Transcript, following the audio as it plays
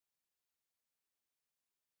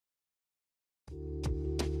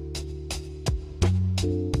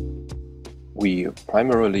We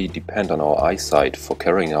primarily depend on our eyesight for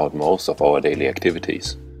carrying out most of our daily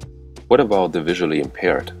activities. What about the visually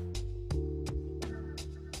impaired?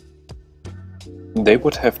 They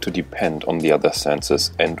would have to depend on the other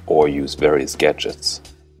senses and/or use various gadgets.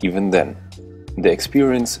 Even then, the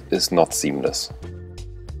experience is not seamless.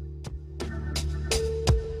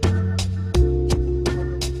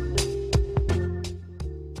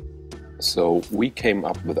 So we came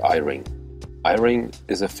up with EyeRing. EyeRing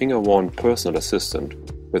is a finger-worn personal assistant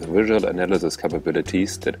with visual analysis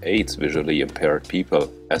capabilities that aids visually impaired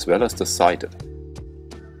people as well as the sighted.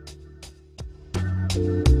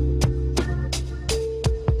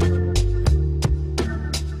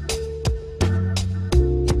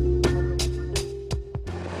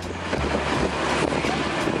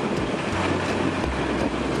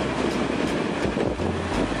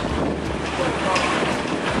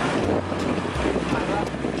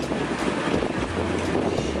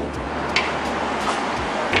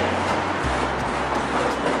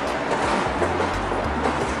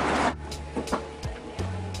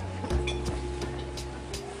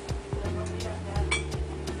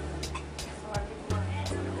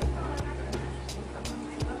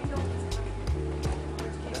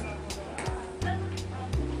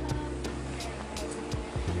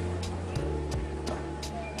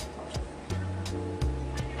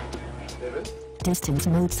 Distance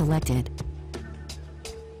mode selected.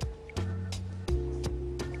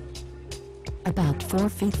 About 4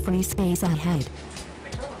 feet free space ahead.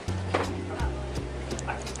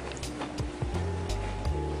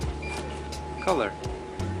 Color.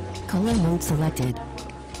 Color mode selected.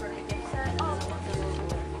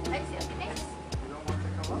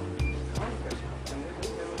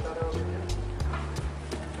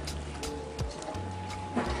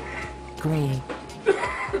 Gray.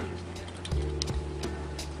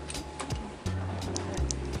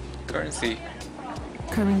 Currency.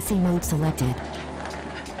 Currency mode selected.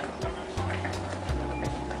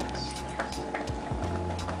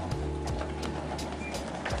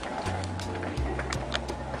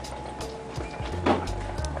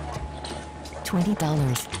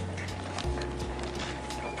 $20.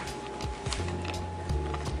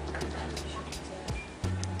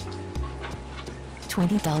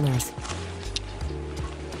 $20.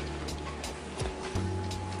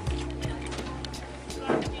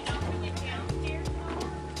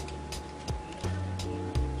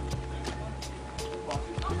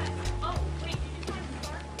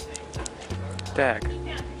 Tag.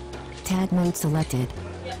 Tag mode selected.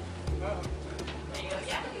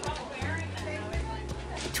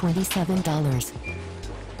 $27.